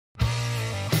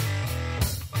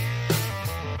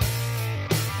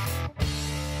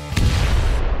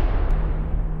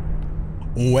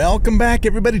Welcome back,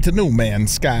 everybody, to No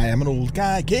Man's Sky. I'm an old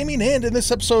guy gaming, and in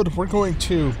this episode, we're going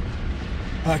to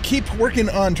keep working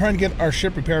on trying to get our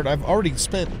ship repaired. I've already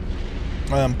spent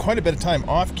quite a bit of time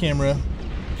off camera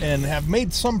and have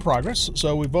made some progress,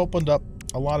 so we've opened up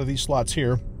a lot of these slots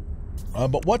here.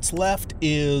 But what's left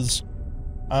is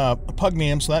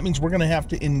Pugnium, so that means we're going to have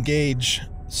to engage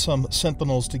some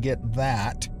Sentinels to get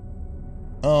that.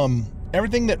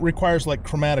 Everything that requires like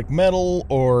chromatic metal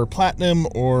or platinum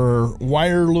or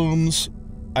wire looms,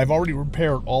 I've already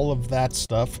repaired all of that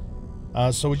stuff.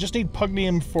 So we just need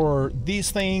Pugnium for these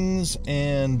things,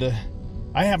 and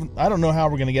I don't know how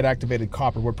we're going to get activated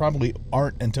copper. We probably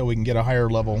aren't until we can get a higher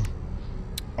level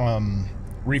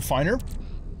refiner.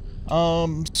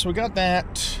 So we got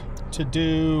that to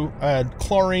do.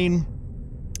 Chlorine.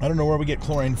 I don't know where we get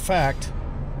chlorine. In fact,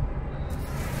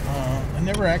 I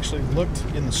never actually looked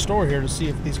in the store here to see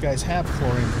if these guys have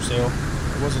chlorine for sale.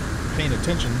 I wasn't paying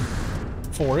attention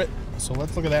for it. So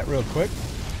let's look at that real quick.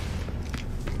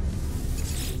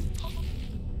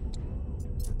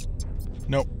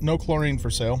 Nope, no chlorine for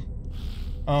sale.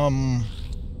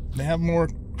 They have more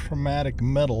chromatic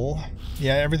metal.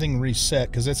 Yeah, everything reset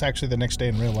because it's actually the next day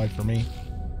in real life for me.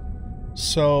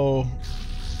 So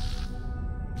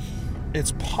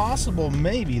it's possible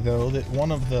maybe though that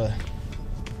one of the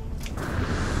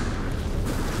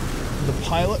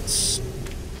pilots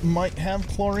might have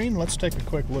chlorine. Let's take a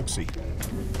quick look-see.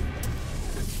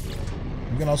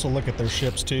 We can also look at their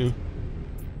ships too.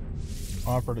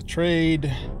 Offer to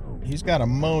trade. He's got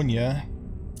ammonia,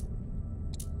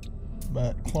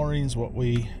 but chlorine's what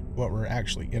we're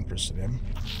actually interested in.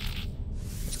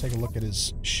 Let's take a look at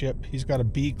his ship. He's got a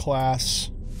B-class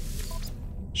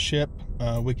ship.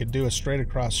 We could do a straight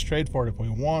across trade for it if we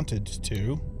wanted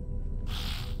to.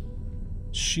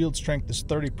 Shield strength is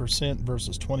 30%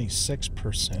 versus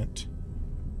 26%.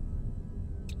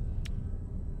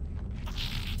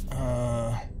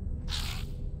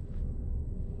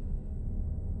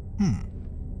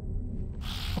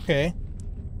 Okay.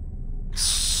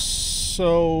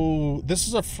 So this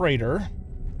is a freighter,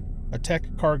 a tech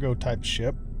cargo type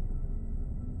ship.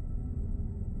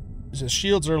 The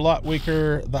shields are a lot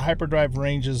weaker, the hyperdrive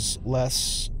range is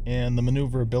less, and the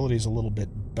maneuverability is a little bit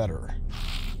better.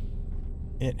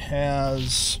 It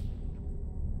has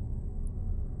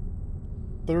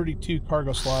 32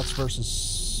 cargo slots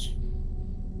versus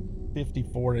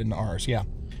 54 in ours. Yeah.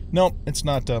 No, it's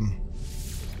not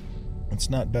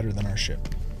better than our ship.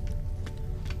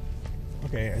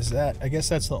 Okay, is that, I guess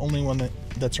that's the only one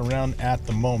that's around at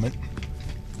the moment.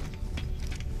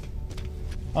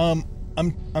 I'm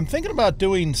thinking about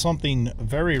doing something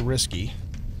very risky.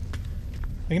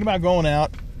 Thinking about going out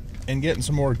and getting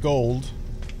some more gold,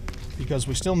 because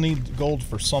we still need gold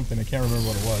for something. I can't remember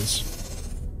what it was.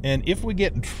 And if we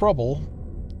get in trouble,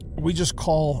 we just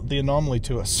call the anomaly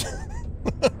to us.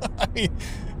 I mean,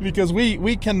 because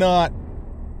we cannot,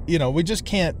 you know, we just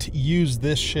can't use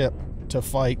this ship to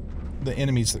fight the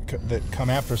enemies that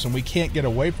come after us, and we can't get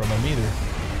away from them either.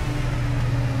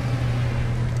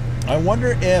 I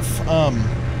wonder if,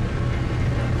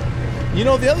 you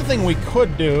know, the other thing we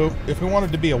could do, if we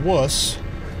wanted to be a wuss,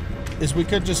 is we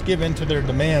could just give in to their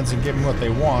demands and give them what they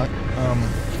want,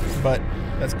 but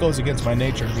that goes against my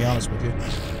nature, to be honest with you.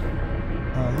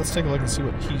 Let's take a look and see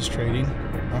what he's trading.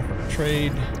 Offer to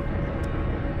trade.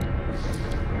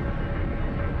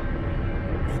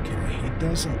 Okay, he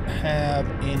doesn't have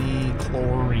any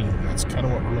chlorine. That's kind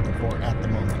of what we're looking for at the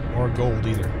moment, or gold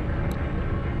either.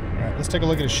 Alright, let's take a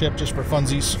look at his ship just for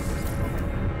funsies.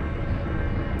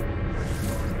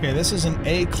 Okay, this is an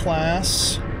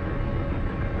A-class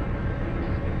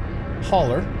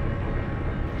hauler.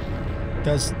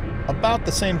 Does about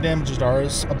the same damage as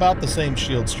ours, about the same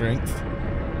shield strength,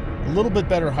 a little bit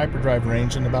better hyperdrive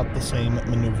range, and about the same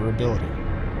maneuverability.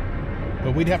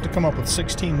 But we'd have to come up with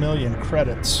 16 million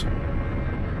credits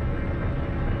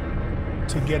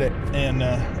to get it, and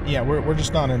yeah, we're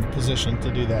just not in a position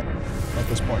to do that at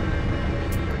this point.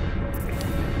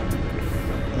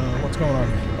 What's going on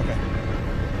here?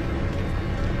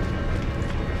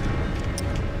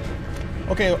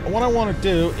 Okay, what I want to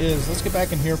do is, let's get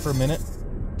back in here for a minute.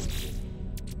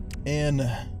 And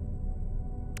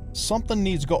something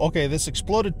needs gold. Okay, this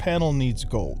exploded panel needs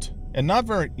gold. And not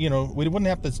very, you know, we wouldn't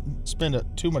have to spend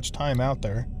too much time out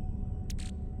there.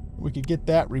 We could get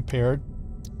that repaired.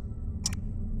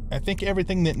 I think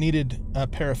everything that needed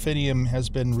paraffinium has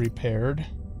been repaired.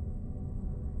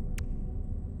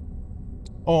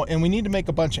 Oh, and we need to make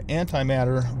a bunch of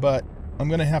antimatter, but I'm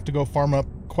going to have to go farm up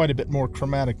quite a bit more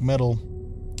chromatic metal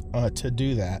to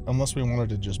do that, unless we wanted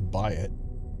to just buy it.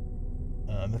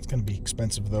 That's going to be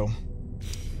expensive, though.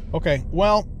 Okay,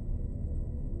 well,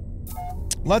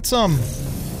 let's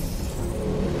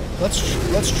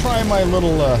try my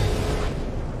little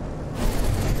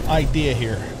idea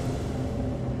here.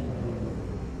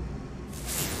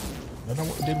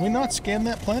 Did we not scan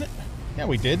that planet? Yeah,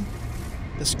 we did.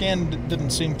 The scan didn't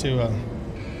seem to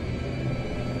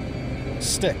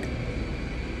stick.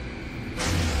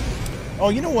 Oh,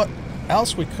 you know what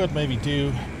else we could maybe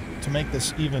do to make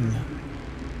this even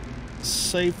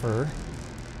safer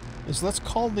is let's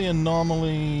call the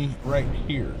anomaly right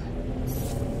here.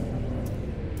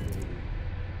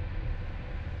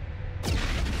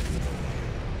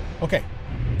 Okay,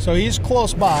 so he's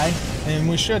close by, and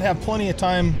we should have plenty of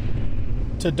time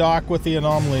to dock with the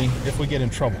anomaly if we get in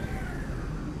trouble.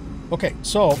 Okay,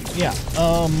 so yeah,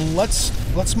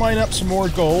 let's mine up some more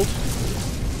gold,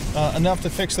 enough to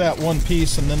fix that one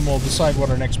piece, and then we'll decide what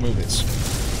our next move is.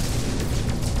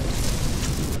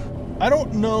 I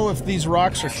don't know if these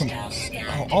rocks are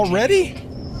already.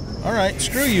 All right,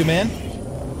 screw you, man.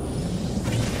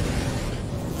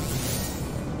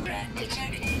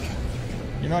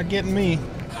 You're not getting me.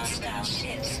 Hostile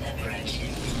ships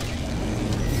approaching.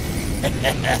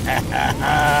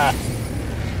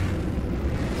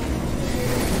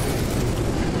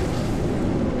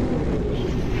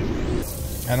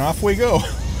 And off we go.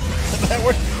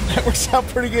 That works out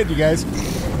pretty good, you guys.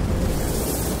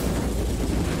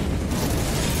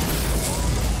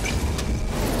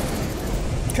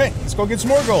 Okay, let's go get some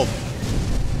more gold.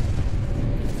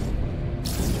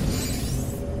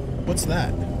 What's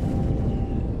that?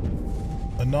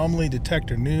 Anomaly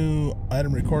detector, new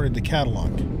item recorded to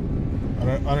catalog.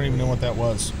 I don't even know what that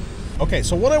was. Okay,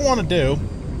 so what I want to do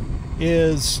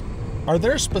is, are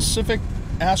there specific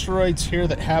asteroids here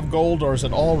that have gold, or is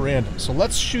it all random? So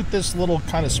let's shoot this little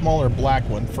kind of smaller black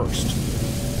one first.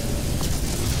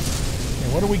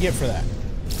 Okay, what do we get for that?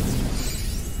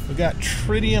 We got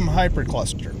tritium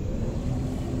hypercluster.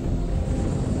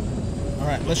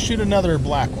 Alright, let's shoot another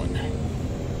black one.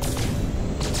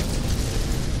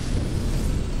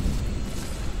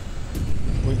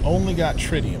 We only got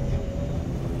tritium.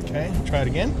 Okay, try it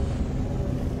again.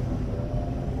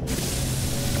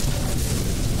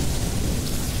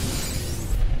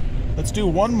 Let's do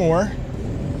one more.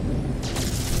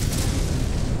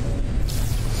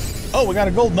 Oh, we got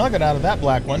a gold nugget out of that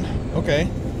black one. Okay.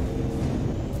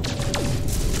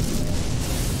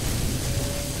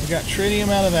 We got tritium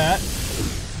out of that.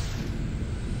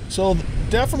 So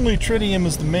definitely tritium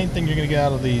is the main thing you're going to get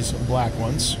out of these black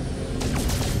ones.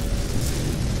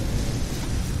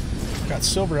 Got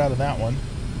silver out of that one.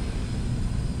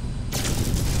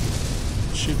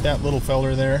 Shoot that little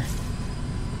feller there.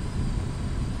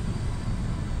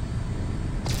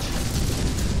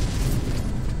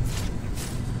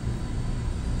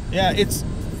 Yeah,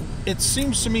 it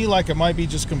seems to me like it might be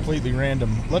just completely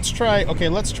random. Let's try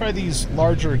these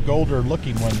larger, golder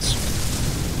looking ones.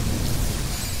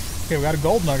 Okay, we got a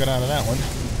gold nugget out of that one.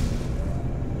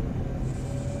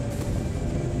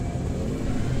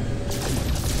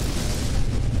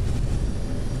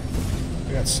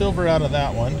 We got silver out of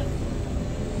that one.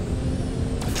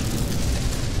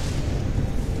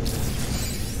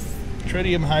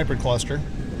 Tritium hypercluster.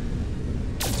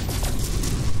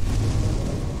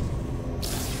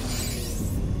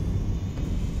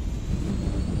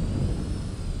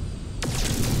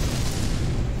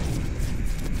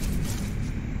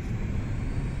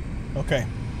 Okay,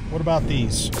 what about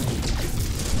these?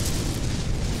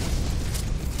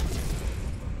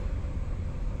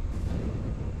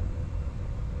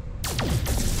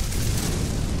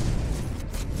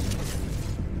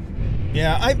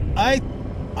 Yeah,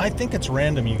 I think it's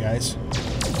random, you guys.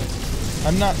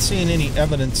 I'm not seeing any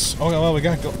evidence. Oh, well, we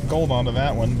got gold onto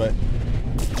that one, but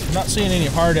I'm not seeing any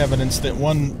hard evidence that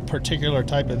one particular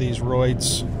type of these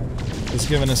roids is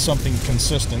giving us something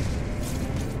consistent.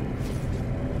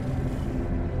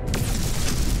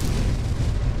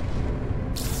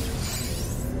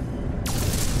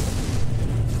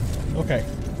 Okay,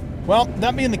 well,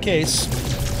 that being the case,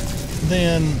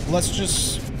 then let's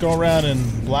just go around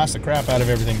and blast the crap out of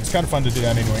everything. It's kind of fun to do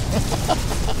that anyway.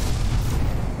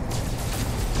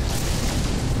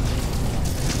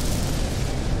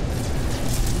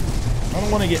 I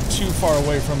don't want to get too far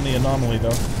away from the anomaly,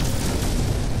 though.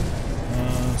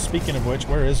 Speaking of which,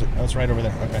 where is it? Oh, it's right over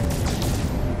there. Okay.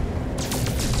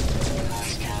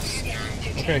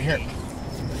 Okay, here.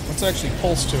 Let's actually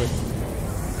pulse to it.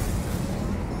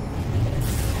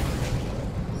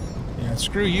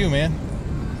 Screw you, man.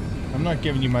 I'm not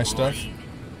giving you my stuff.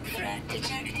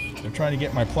 They're trying to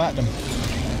get my platinum.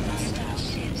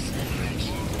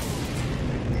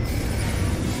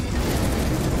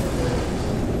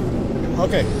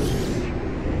 Okay.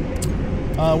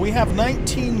 We have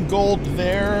 19 gold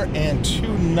there and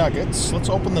 2 nuggets. Let's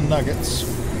open the nuggets.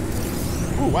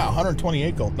 Ooh, wow,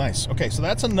 128 gold. Nice. Okay, so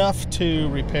that's enough to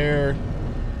repair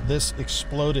this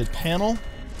exploded panel.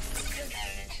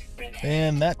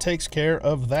 And that takes care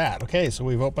of that. Okay, so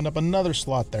we've opened up another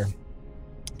slot there.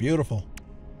 Beautiful.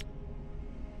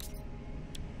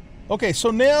 Okay,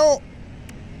 so now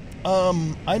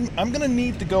I'm gonna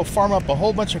need to go farm up a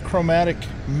whole bunch of chromatic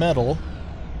metal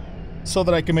so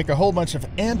that I can make a whole bunch of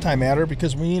antimatter,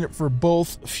 because we need it for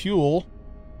both fuel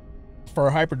for our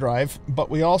hyperdrive, but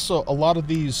we also, a lot of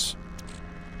these...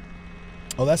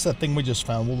 Oh, that's that thing we just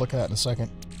found. We'll look at that in a second.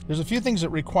 There's a few things that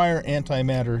require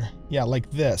antimatter. Yeah,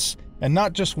 like this. And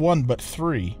not just 1, but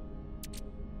 3.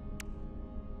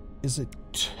 Is it...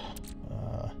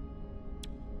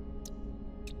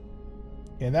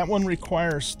 Yeah, that one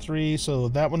requires 3, so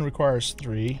that one requires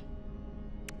 3.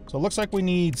 So it looks like we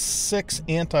need 6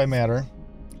 antimatter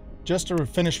just to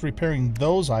finish repairing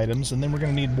those items, and then we're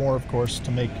going to need more, of course, to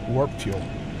make warp fuel.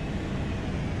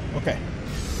 Okay.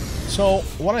 So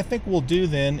what I think we'll do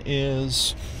then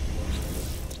is...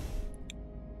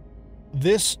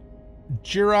 This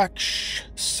Jirax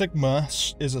Sigma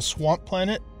is a swamp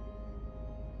planet,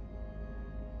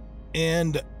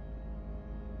 and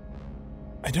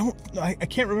I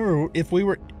can't remember if we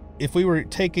were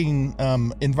taking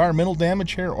environmental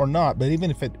damage here or not, but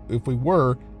even if we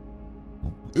were,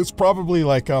 it's probably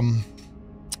like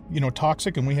you know,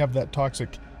 toxic, and we have that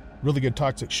really good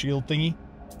toxic shield thingy.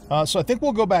 So I think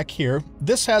we'll go back here.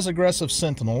 This has aggressive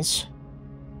sentinels,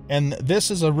 and this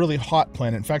is a really hot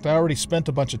planet. In fact, I already spent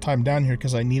a bunch of time down here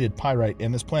because I needed pyrite,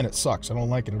 and this planet sucks. I don't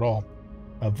like it at all.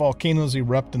 Volcanoes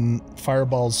erupt and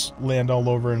fireballs land all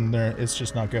over, and it's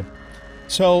just not good.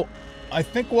 So I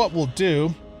think what we'll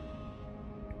do...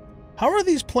 How are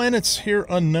these planets here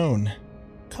unknown?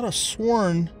 Could have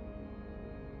sworn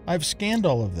I've scanned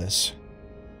all of this.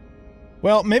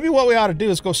 Well, maybe what we ought to do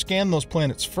is go scan those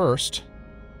planets first.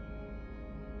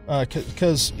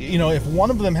 Because, you know, if one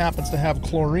of them happens to have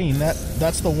chlorine,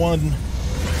 that's the one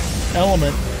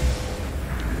element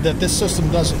that this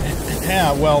system doesn't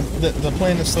have. Well, the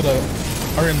planets that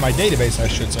are in my database, I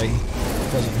should say,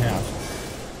 doesn't have.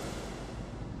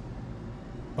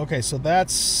 Okay, so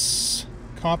that's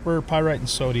copper, pyrite, and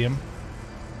sodium.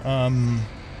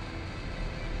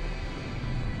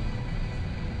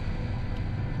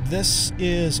 This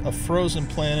is a frozen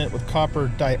planet with copper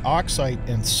dioxide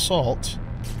and salt.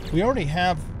 We already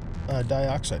have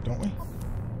dioxide, don't we?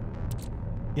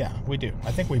 Yeah, we do.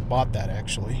 I think we bought that,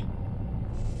 actually.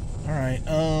 Alright,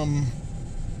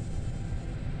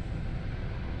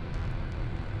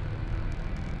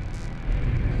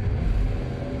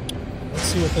 let's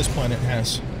see what this planet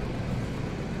has.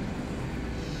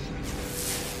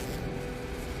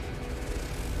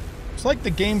 It's like the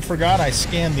game forgot I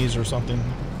scanned these or something.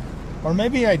 Or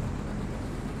maybe I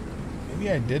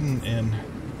didn't, and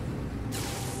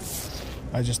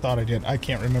I just thought I did. I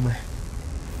can't remember.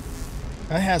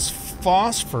 That has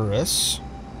phosphorus,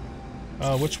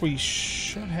 which we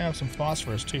should have some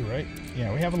phosphorus too, right?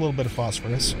 Yeah, we have a little bit of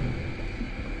phosphorus.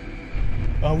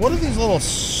 What do these little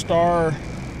star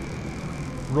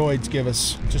roids give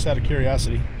us, just out of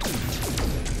curiosity?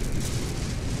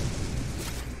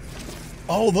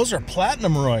 Oh, those are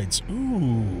platinum roids.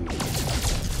 Ooh.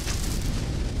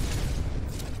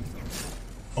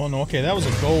 Oh no, okay, that was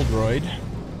a gold roid.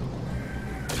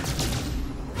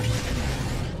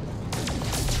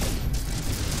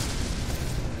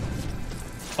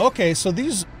 Okay, so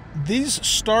these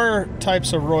star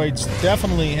types of roids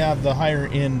definitely have the higher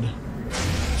end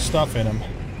stuff in them.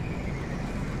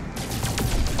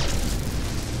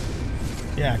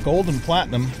 Yeah, gold and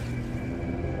platinum.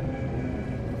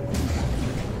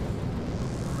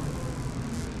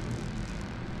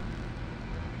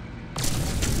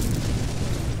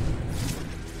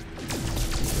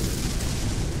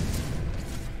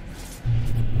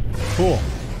 Cool.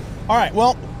 Alright,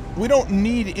 well, we don't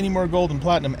need any more gold and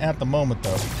platinum at the moment,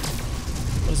 though.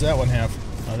 What does that one have?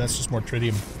 Oh, that's just more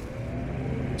tritium.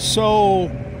 So,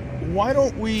 why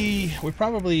don't we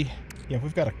probably... Yeah,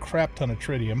 we've got a crap ton of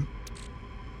tritium.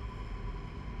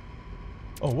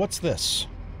 Oh, what's this?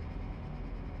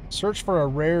 Search for a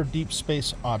rare deep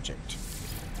space object.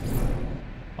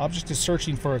 Object is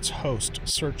searching for its host.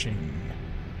 Searching.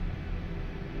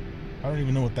 I don't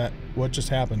even know what just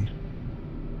happened.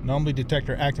 Anomaly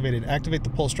detector activated. Activate the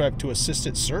pulse drive to assist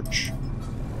its search.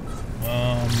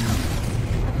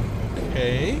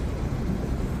 Okay.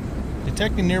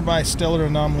 Detecting nearby stellar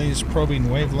anomalies,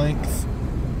 probing wavelength.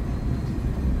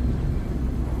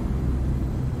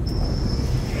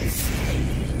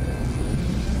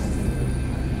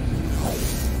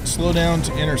 Slow down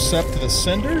to intercept the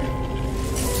sender.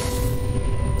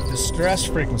 Distress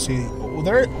frequency.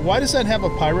 There. Why does that have a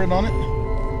pirate on it?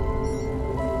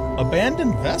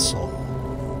 Abandoned vessel.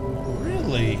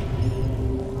 Really?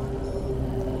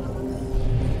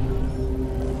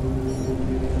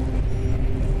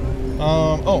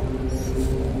 Oh.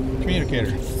 Communicator.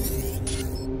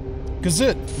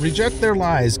 Gazette. Reject their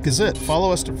lies. Gazette.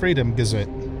 Follow us to freedom. Gazette.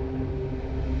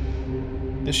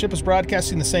 This ship is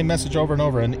broadcasting the same message over and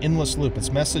over, an endless loop.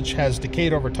 Its message has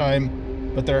decayed over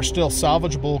time, but there are still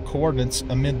salvageable coordinates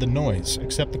amid the noise.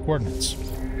 Accept the coordinates.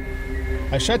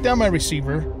 I shut down my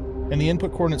receiver and the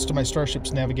input coordinates to my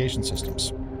starship's navigation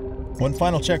systems. One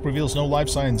final check reveals no life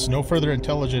signs, no further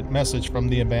intelligent message from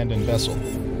the abandoned vessel.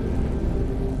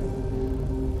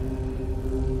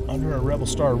 Under a rebel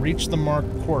star, reach the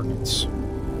marked coordinates.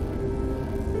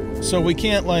 So we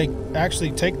can't, like,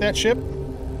 actually take that ship?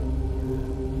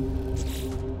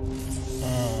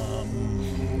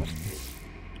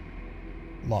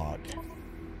 Log.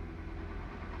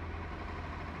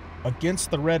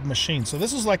 Against the red machine. So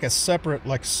this is like a separate,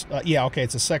 like, yeah, okay,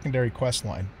 it's a secondary quest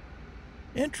line.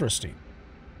 Interesting.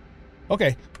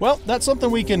 Okay, well, that's something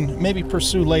we can maybe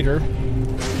pursue later.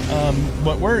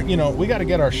 But we're, you know, we got to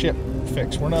get our ship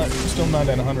fixed. We're still not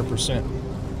at 100%.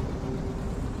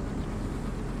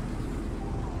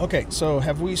 Okay, so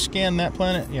have we scanned that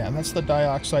planet? Yeah, that's the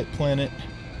dioxide planet.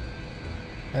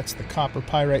 That's the copper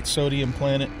pyrite sodium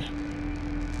planet.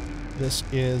 This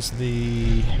is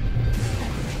the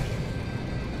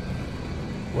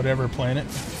whatever planet.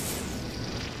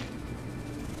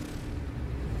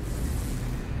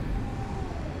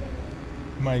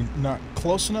 Am I not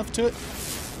close enough to it?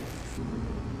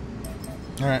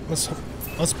 All right, let's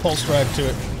pulse drive to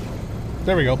it.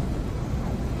 There we go.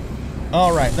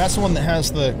 All right, that's the one that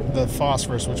has the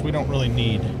phosphorus, which we don't really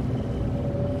need.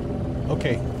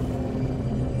 Okay.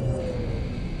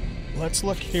 Let's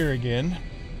look here again.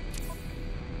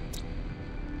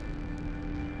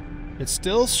 It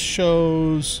still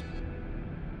shows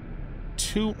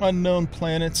 2 unknown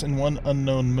planets and 1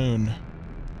 unknown moon.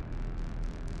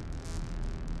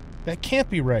 That can't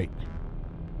be right.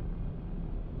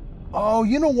 Oh,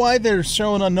 you know why they're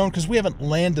showing unknown? Because we haven't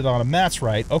landed on them. That's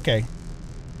right. Okay.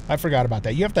 I forgot about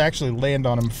that. You have to actually land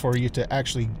on them for you to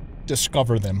actually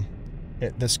discover them.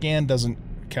 The scan doesn't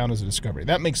count as a discovery.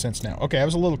 That makes sense now. Okay, I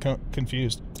was a little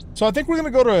confused. So I think we're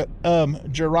going to go to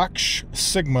Jiraksh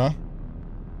Sigma.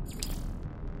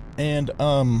 And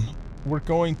we're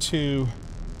going to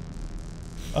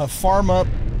farm up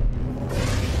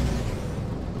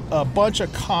a bunch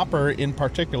of copper in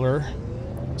particular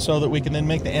so that we can then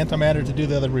make the antimatter to do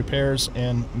the other repairs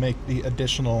and make the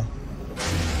additional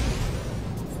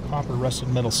copper rusted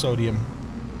metal sodium.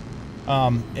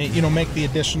 And, you know, make the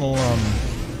additional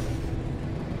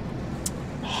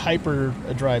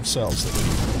hyperdrive cells that we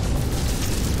need.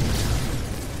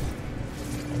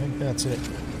 I think that's it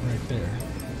right there.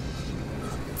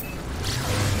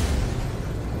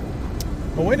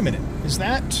 Oh, wait a minute. Is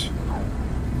that...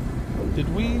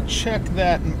 Did we check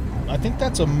that? I think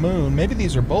that's a moon. Maybe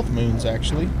these are both moons,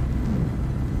 actually.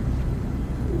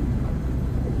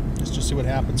 Let's just see what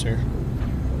happens here.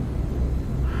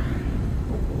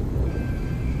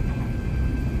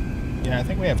 Yeah, I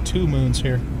think we have 2 moons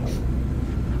here.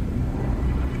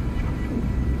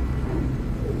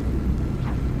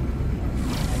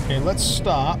 Okay, let's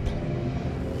stop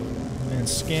and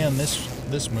scan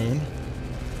this moon.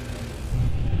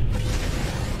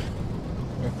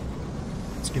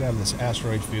 Let's get out of this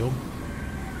asteroid field.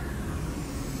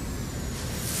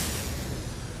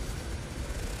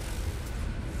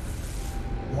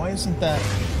 Why isn't that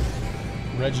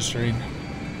registering?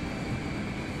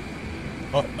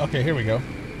 Oh, okay, here we go.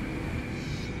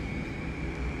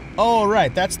 Oh,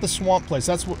 right, that's the swamp place.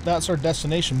 That's our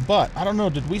destination. But I don't know.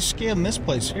 Did we scan this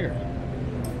place here?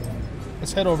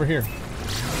 Let's head over here.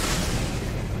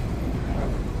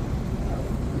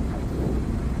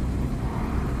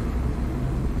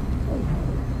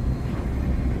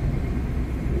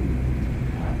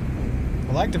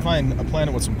 I'd like to find a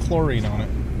planet with some chlorine on it.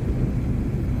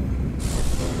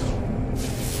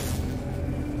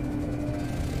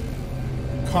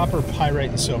 Copper, pyrite,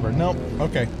 and silver. Nope.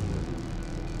 Okay.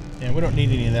 Yeah, we don't need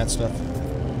any of that stuff.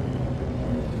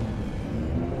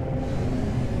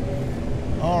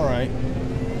 Alright.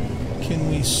 Can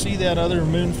we see that other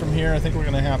moon from here? I think we're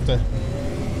going to have to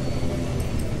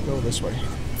go this way.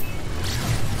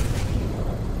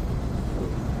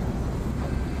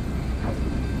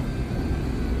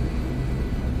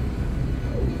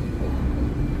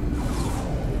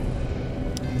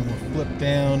 And we'll flip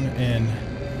down and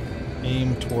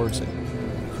aim towards it.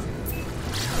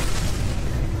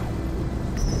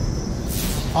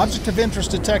 Object of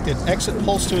interest detected. Exit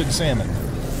pulse to examine.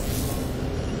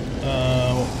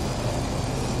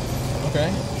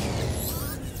 Okay.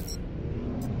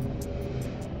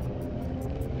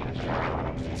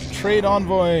 Trade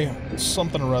envoy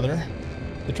something or other.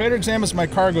 The trader examines my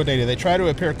cargo data. They try to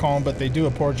appear calm, but they do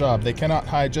a poor job. They cannot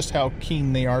hide just how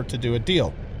keen they are to do a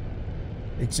deal.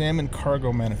 Examine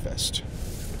cargo manifest.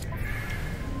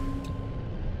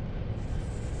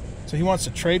 So he wants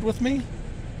to trade with me?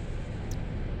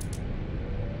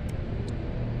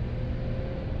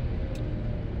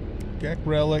 Gek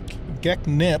Relic, Gek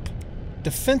Nip,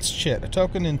 Defense Chit, a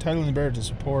token entitling the bearer to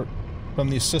support from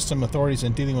the system authorities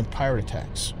in dealing with pirate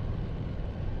attacks.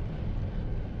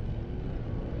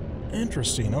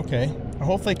 Interesting, okay. I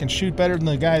hope they can shoot better than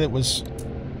the guy that was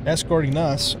escorting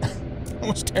us. That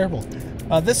was terrible.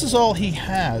 This is all he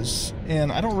has,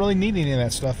 and I don't really need any of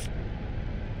that stuff.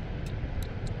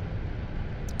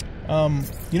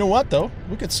 You know what, though?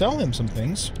 We could sell him some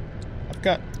things. I've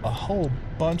got a whole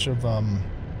bunch of,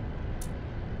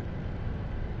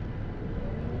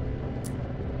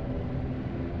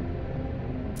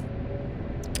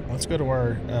 let's go to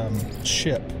our,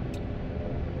 ship.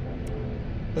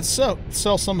 Let's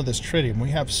sell some of this tritium.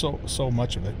 We have so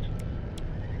much of it.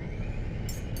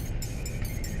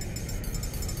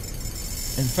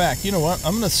 In fact, you know what?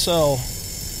 I'm going to sell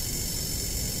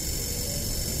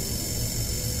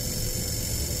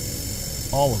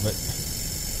all of it.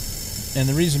 And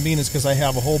the reason being is because I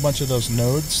have a whole bunch of those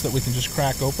nodes that we can just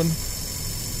crack open.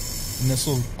 And this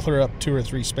will clear up 2 or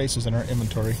 3 spaces in our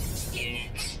inventory.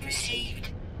 Units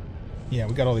received. Yeah,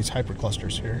 we got all these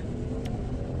hyperclusters here.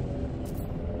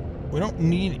 We don't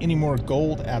need any more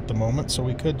gold at the moment, so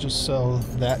we could just sell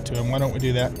that to him. Why don't we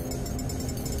do that?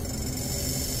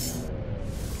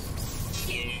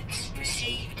 Units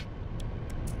received.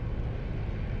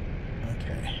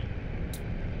 Okay.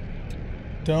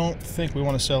 Don't think we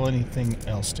want to sell anything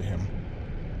else to him.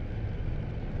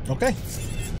 Okay.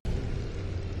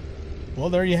 Well,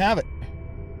 there you have it.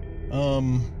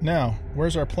 Now,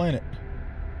 where's our planet?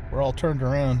 We're all turned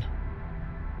around.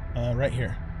 Right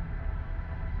here.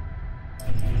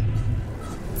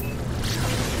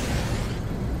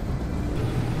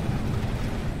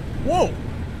 Whoa!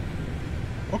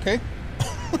 Okay.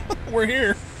 We're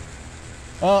here.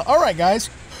 Alright, guys.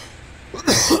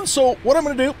 So, what I'm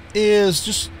going to do is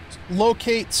just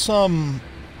locate some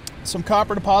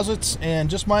copper deposits and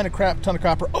just mine a crap ton of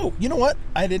copper. Oh, you know what?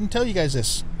 I didn't tell you guys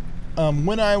this.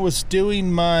 When I was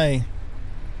doing my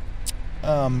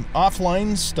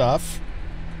offline stuff,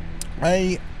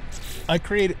 I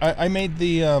made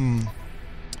the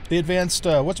advanced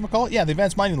whatchamacallit? Yeah, the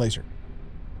advanced mining laser.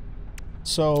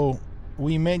 So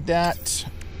we made that.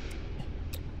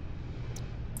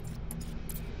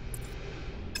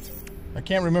 I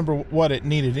can't remember what it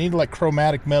needed. It needed like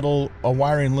chromatic metal, a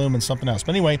wiring loom, and something else.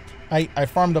 But anyway, I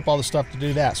farmed up all the stuff to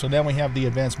do that. So now we have the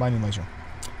advanced mining laser.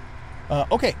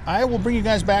 Okay, I will bring you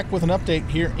guys back with an update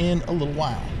here in a little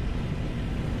while.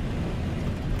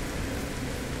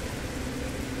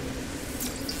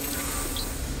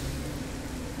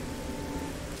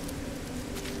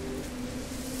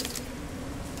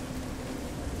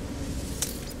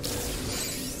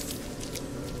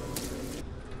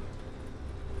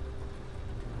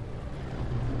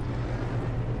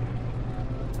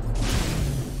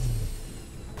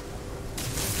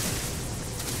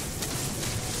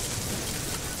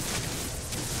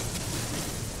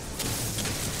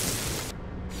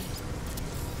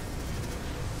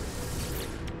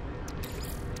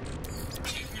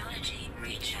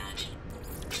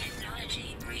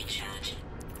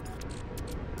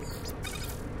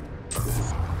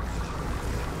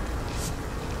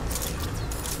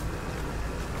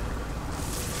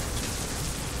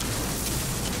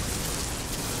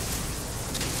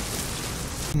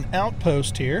 An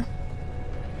outpost here,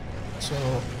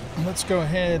 so let's go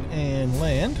ahead and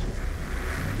land.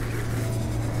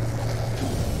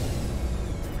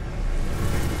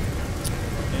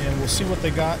 And we'll see what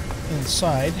they got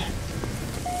inside.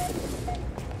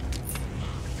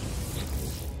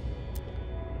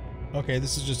 Okay,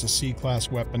 this is just a C-class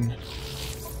weapon.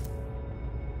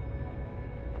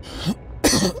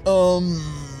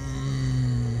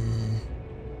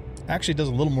 Actually, it does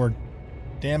a little more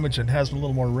damage and has a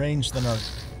little more range than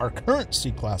our current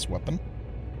C-class weapon.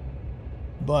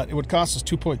 But it would cost us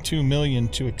 2.2 million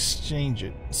to exchange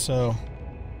it, so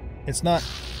it's not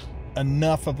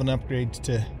enough of an upgrade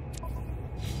to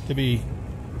be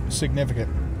significant.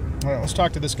 All right, let's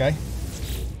talk to this guy.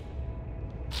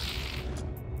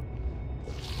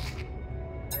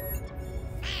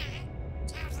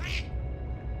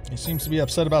 He seems to be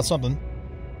upset about something.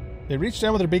 They reach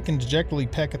down with their beak and dejectedly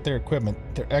peck at their equipment.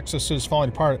 Their exosuit is falling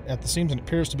apart at the seams and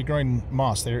appears to be growing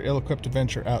moss. They are ill-equipped to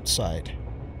venture outside.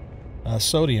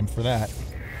 Sodium for that.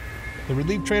 The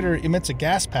relieved trader emits a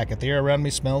gas packet. The air around me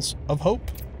smells of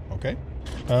hope. Okay.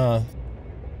 The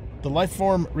life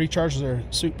form recharges their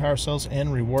suit power cells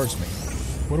and rewards me.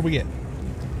 What do we get?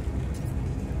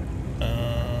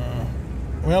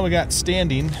 Well, we got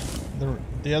standing.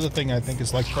 The other thing I think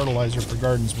is like fertilizer for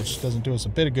gardens, which doesn't do us a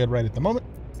bit of good right at the moment.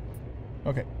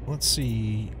 Okay, let's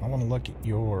see. I want to look at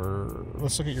your...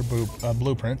 Let's look at your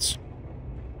blueprints.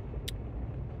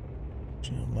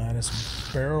 Lattice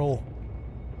barrel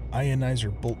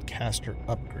ionizer bolt caster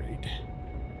upgrade.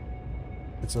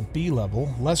 It's a B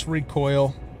level. Less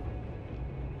recoil,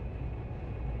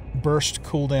 burst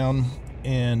cooldown,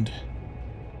 and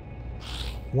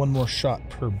one more shot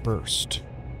per burst.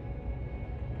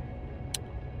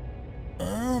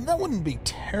 That wouldn't be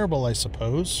terrible, I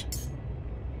suppose.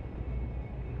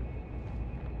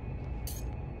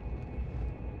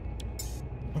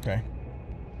 Okay.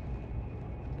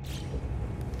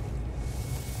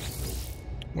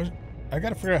 I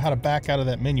gotta figure out how to back out of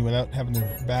that menu without having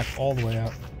to back all the way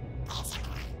out.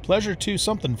 Pleasure to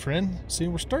something, friend. See,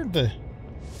 we're starting to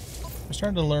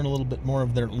learn a little bit more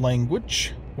of their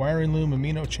language. Wiring loom,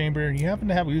 amino chamber. You happen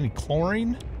to have any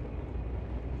chlorine?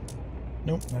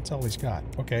 Nope, that's all he's got.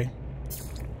 Okay.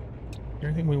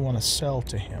 Anything we want to sell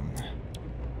to him?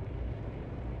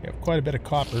 We have quite a bit of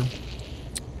copper.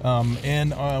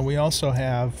 And we also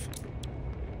have...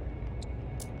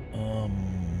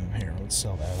 here, let's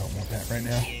sell that. I don't want that right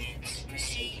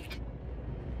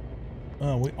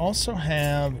now. We also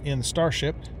have, in the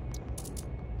Starship,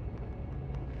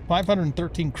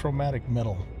 513 chromatic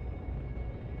metal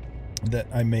that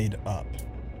I made up.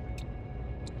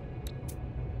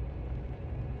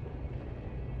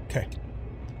 Okay.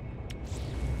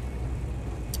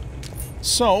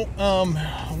 So,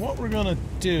 what we're gonna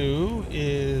do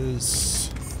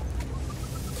is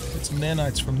get some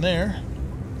nanites from there.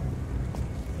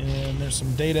 And there's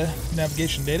some data,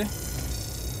 navigation data.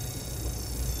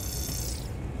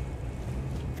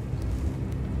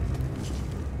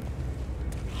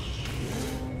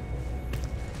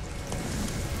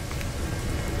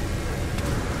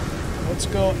 Let's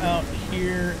go out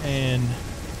here and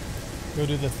go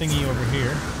to the thingy over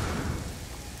here.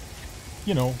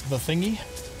 You know, the thingy.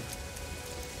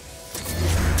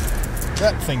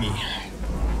 That thingy.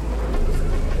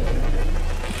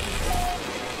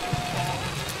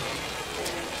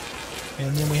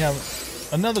 And then we have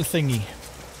another thingy.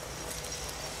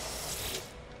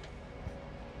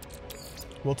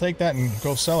 We'll take that and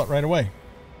go sell it right away.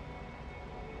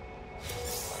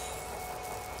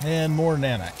 And more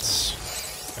nanites.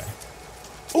 Okay.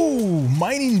 Ooh,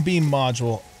 mining beam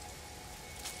module.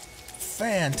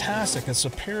 Fantastic, a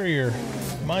superior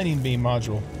mining beam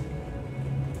module.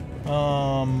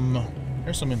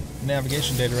 There's some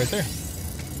navigation data right there.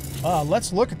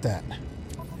 Let's look at that.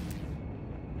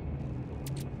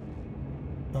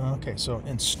 Okay, so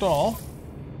install.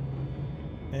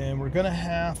 And we're gonna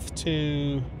have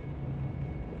to...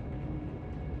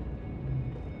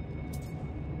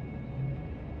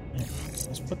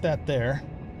 Let's put that there.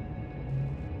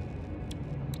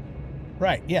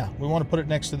 Right, yeah, we want to put it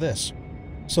next to this.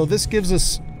 So this gives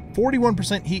us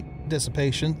 41% heat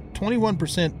dissipation,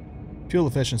 21% fuel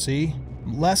efficiency,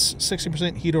 less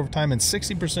 60% heat over time, and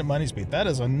 60% mining speed. That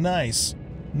is a nice,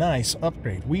 nice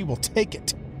upgrade. We will take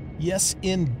it. Yes,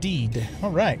 indeed.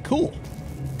 All right, cool.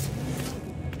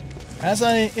 As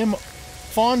I am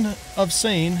fond of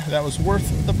saying, that was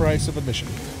worth the price of admission.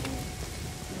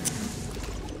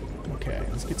 Okay,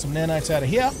 let's get some nanites out of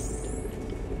here.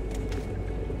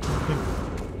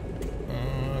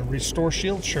 Restore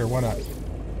shield? Sure, why not?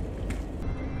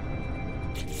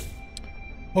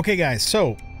 Okay, guys,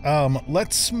 so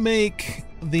let's make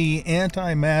the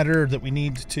antimatter that we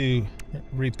need to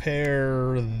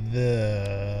repair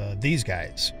these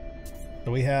guys.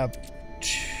 So we have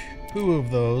 2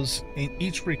 of those,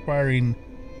 each requiring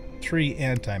 3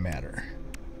 antimatter.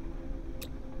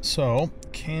 So,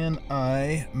 can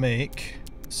I make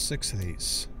 6 of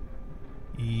these?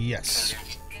 Yes.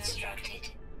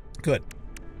 Good.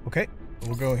 Okay,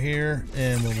 we'll go here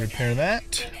and we'll repair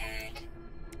that.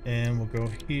 And we'll go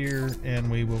here and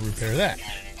we will repair that.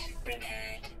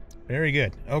 Very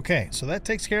good. Okay, so that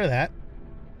takes care of that.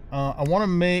 I want to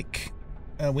make...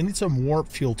 we need some warp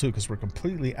fuel too, because we're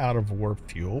completely out of warp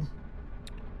fuel.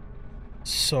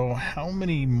 So how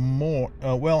many more...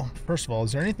 well, first of all,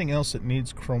 is there anything else that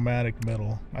needs chromatic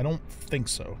metal? I don't think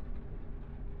so.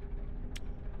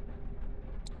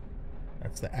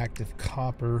 That's the active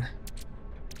copper.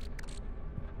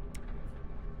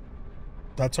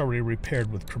 That's already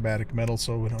repaired with chromatic metal,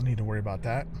 so we don't need to worry about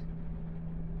that.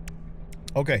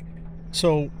 Okay,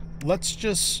 so let's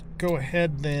just go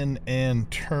ahead then and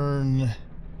turn...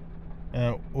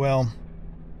 well,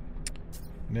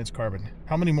 it's carbon.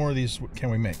 How many more of these can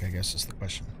we make, I guess is the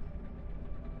question.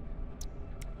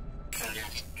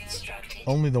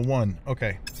 Only the one.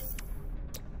 Okay.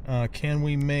 Can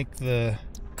we make the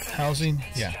housing?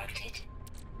 Yeah.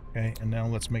 Okay, and now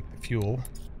let's make the fuel.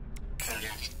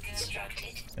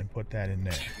 And put that in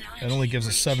there. That only gives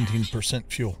us 17%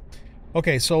 fuel.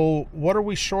 Okay, so what are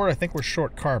we short? I think we're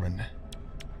short carbon.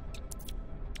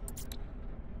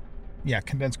 Yeah,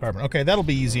 condensed carbon. Okay, that'll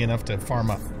be easy enough to farm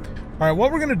up. Alright,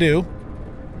 what we're going to do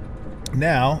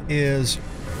now is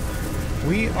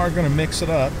we are going to mix it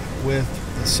up with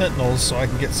the Sentinels so I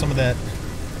can get some of that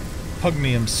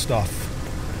pugnium stuff.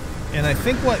 And I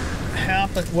think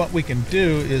what we can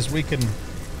do is we can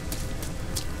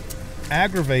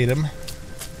aggravate them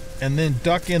and then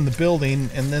duck in the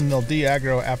building, and then they'll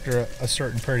de-aggro after a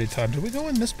certain period of time. Did we go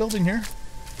in this building here?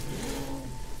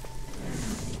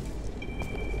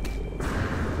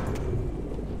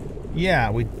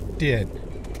 Yeah, we did.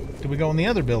 Did we go in the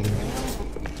other building?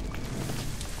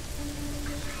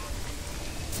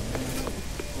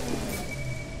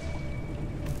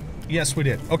 Yes, we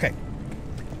did. Okay.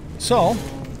 So,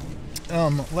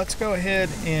 let's go ahead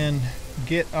and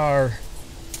get our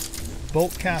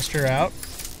bolt caster out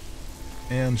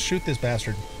and shoot this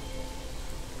bastard.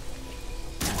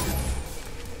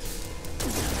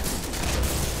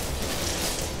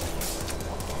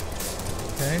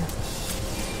 Okay.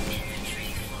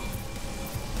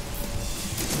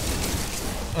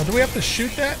 Do we have to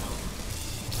shoot that?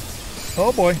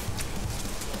 Oh boy.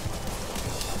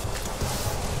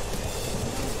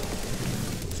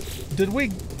 Did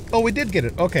we? Oh, we did get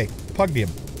it. Okay. Pugnium.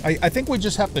 I think we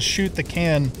just have to shoot the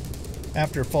can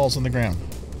after it falls on the ground.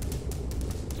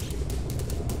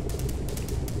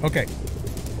 Okay.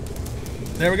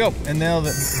 There we go. And now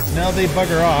they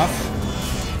bugger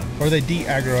off. Or they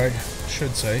de-aggro, I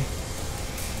should say.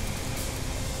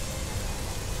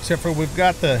 Except for we've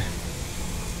got the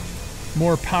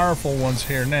more powerful ones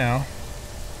here now.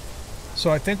 So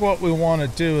I think what we want to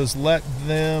do is let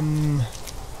them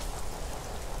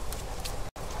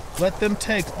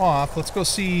take off. Let's go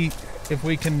see if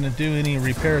we can do any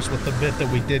repairs with the bit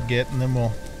that we did get, and then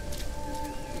we'll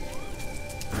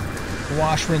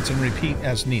wash, rinse, and repeat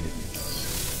as needed.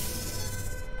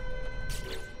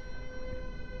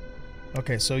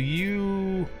 Okay, so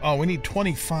we need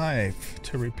 25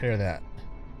 to repair that.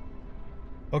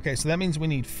 Okay, so that means we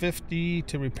need 50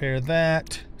 to repair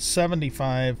that,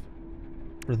 75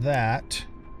 for that.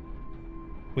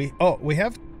 We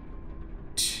have...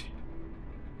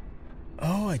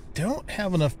 Oh, I don't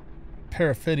have enough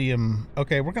paraphidium.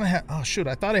 Okay, we're gonna have... Oh, shoot,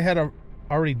 I thought I had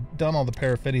already done all the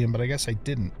paraphidium, but I guess I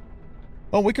didn't.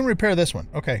 Oh, we can repair this one.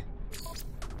 Okay.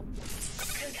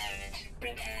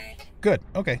 Good,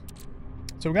 okay.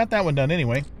 So we got that one done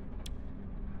anyway.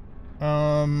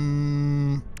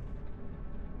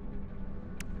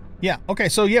 Yeah, okay,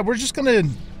 so yeah, we're just gonna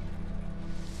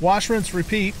wash, rinse,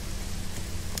 repeat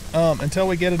until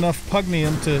we get enough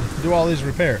pugnium to do all these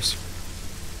repairs.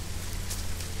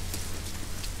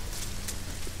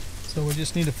 So we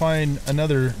just need to find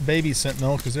another baby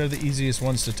sentinel because they're the easiest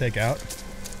ones to take out.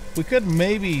 We could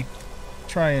maybe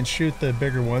try and shoot the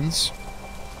bigger ones.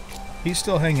 He's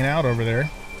still hanging out over there.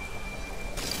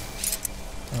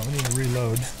 Oh, we need to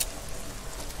reload.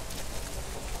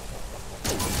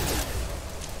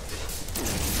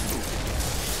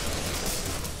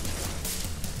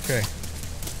 Okay.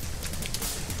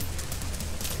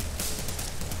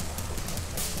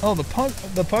 Oh, the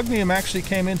pugnium actually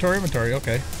came into our inventory.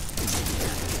 Okay.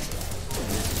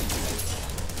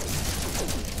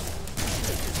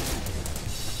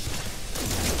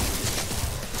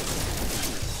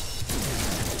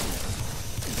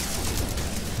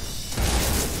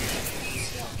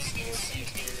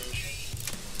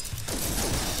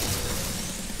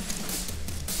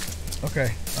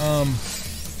 Okay,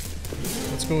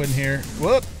 let's go in here.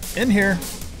 Whoop! In here!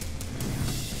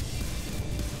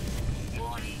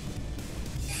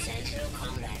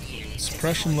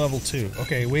 Suppression level 2.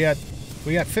 Okay, we got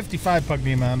 55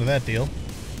 pugnium out of that deal.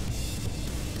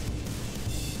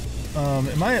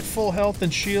 Am I at full health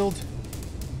and shield?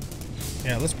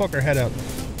 Yeah, let's poke our head out.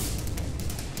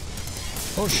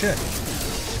 Oh shit.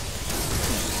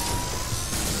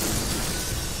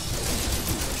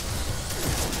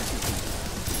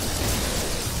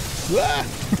 Ah!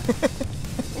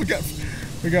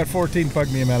 we got 14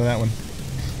 pugnium out of that one.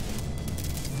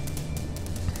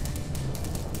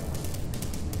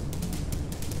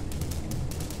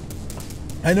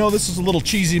 I know this is a little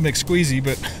cheesy McSqueezy,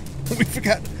 but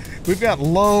we've got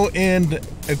low-end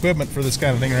equipment for this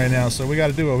kind of thing right now, so we got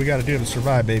to do what we got to do to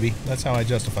survive, baby. That's how I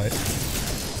justify it.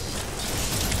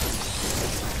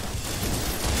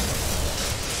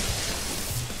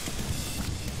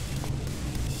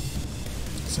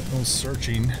 Sentinels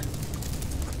searching.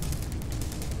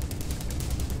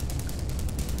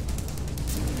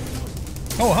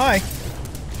 Oh, hi.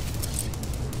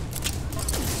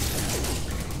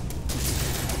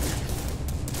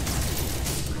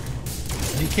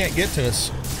 He can't get to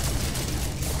us.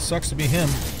 Sucks to be him.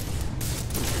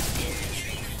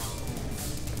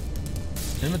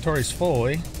 Inventory's full,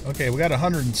 eh? Okay, we got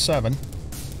 107.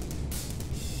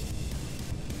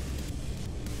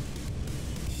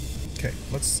 Okay,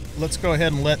 let's go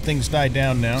ahead and let things die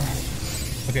down now.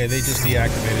 Okay, they just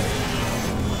deactivated.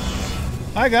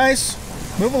 Hi guys,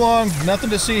 move along. Nothing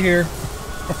to see here.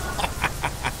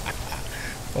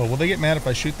 Oh, will they get mad if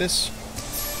I shoot this?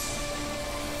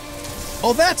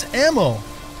 Oh, that's ammo.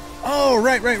 Oh,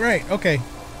 right. Okay.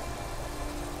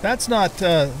 That's not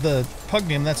the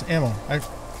Pugnium, that's ammo.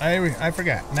 I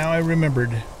forgot. Now I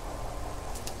remembered.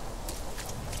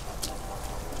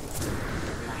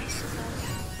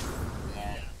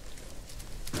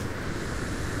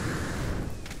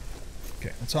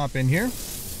 Okay, let's hop in here.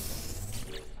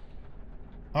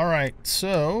 Alright,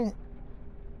 so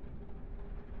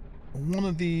one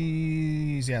of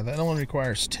these, yeah, that one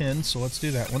requires 10, so let's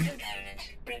do that one.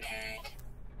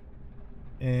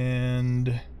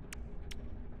 And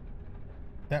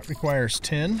that requires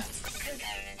 10.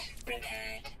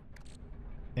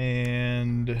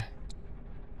 And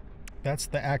that's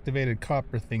the activated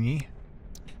copper thingy.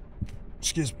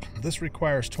 Excuse me. This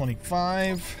requires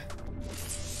 25.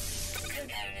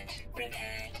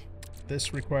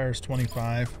 This requires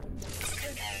 25.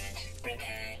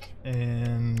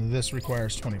 And this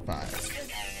requires 25.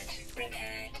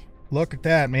 Look at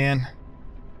that, man.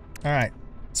 Alright.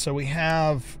 So we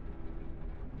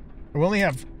only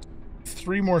have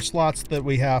 3 more slots that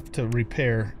we have to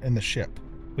repair in the ship.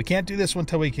 We can't do this one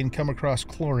until we can come across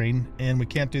chlorine, and we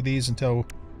can't do these until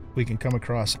we can come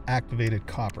across activated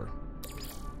copper.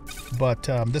 But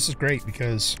this is great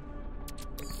because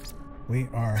we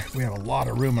have a lot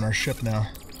of room in our ship now.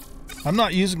 I'm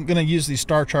not going to use these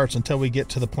star charts until we get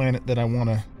to the planet that I want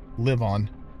to live on,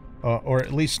 or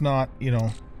at least not, you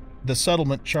know, the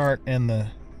settlement chart and the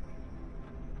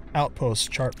outpost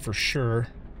chart for sure.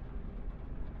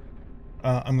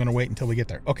 I'm gonna wait until we get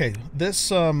there. Okay,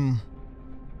 this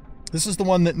is the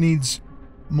one that needs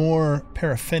more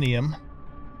paraffinium,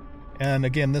 and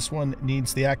again, this one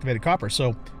needs the activated copper.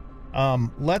 So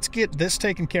let's get this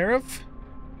taken care of.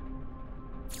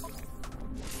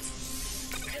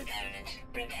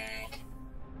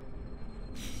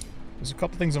 There's a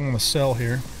couple things I'm going to sell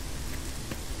here.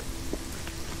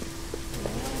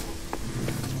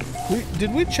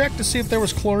 Did we check to see if there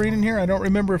was chlorine in here? I don't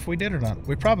remember if we did or not.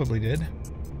 We probably did.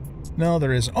 No,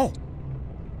 there is. Oh!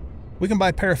 We can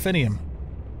buy paraffinium.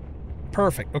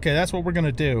 Perfect. Okay, that's what we're going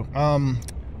to do.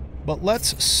 But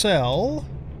let's sell...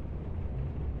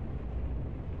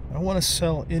 I don't want to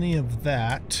sell any of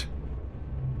that.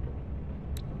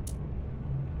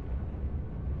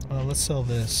 Let's sell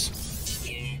this.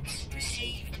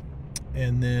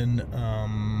 And then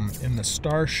in the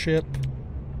starship,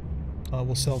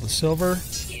 we'll sell the silver.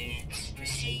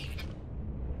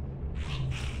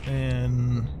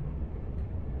 And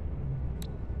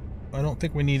I don't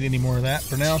think we need any more of that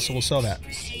for now, so we'll sell that.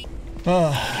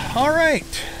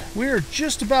 Alright, we're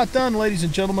just about done, ladies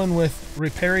and gentlemen, with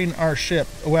repairing our ship.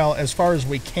 Well, as far as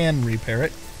we can repair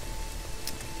it.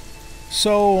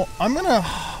 So I'm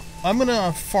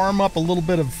gonna farm up a little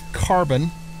bit of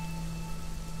carbon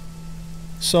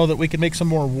so that we can make some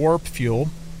more warp fuel.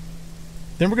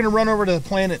 Then we're going to run over to the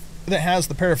planet that has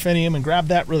the paraffinium and grab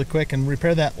that really quick and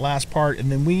repair that last part,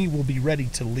 and then we will be ready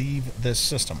to leave this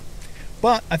system.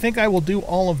 But I think I will do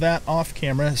all of that off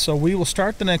camera, so we will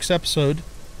start the next episode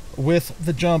with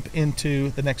the jump into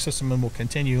the next system, and we'll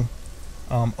continue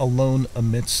Alone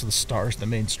Amidst the Stars, the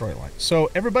main storyline.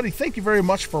 So everybody, thank you very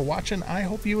much for watching. I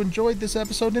hope you enjoyed this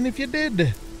episode, and if you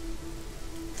did,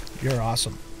 you're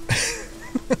awesome.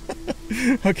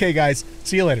 Okay, guys.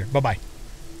 See you later. Bye-bye.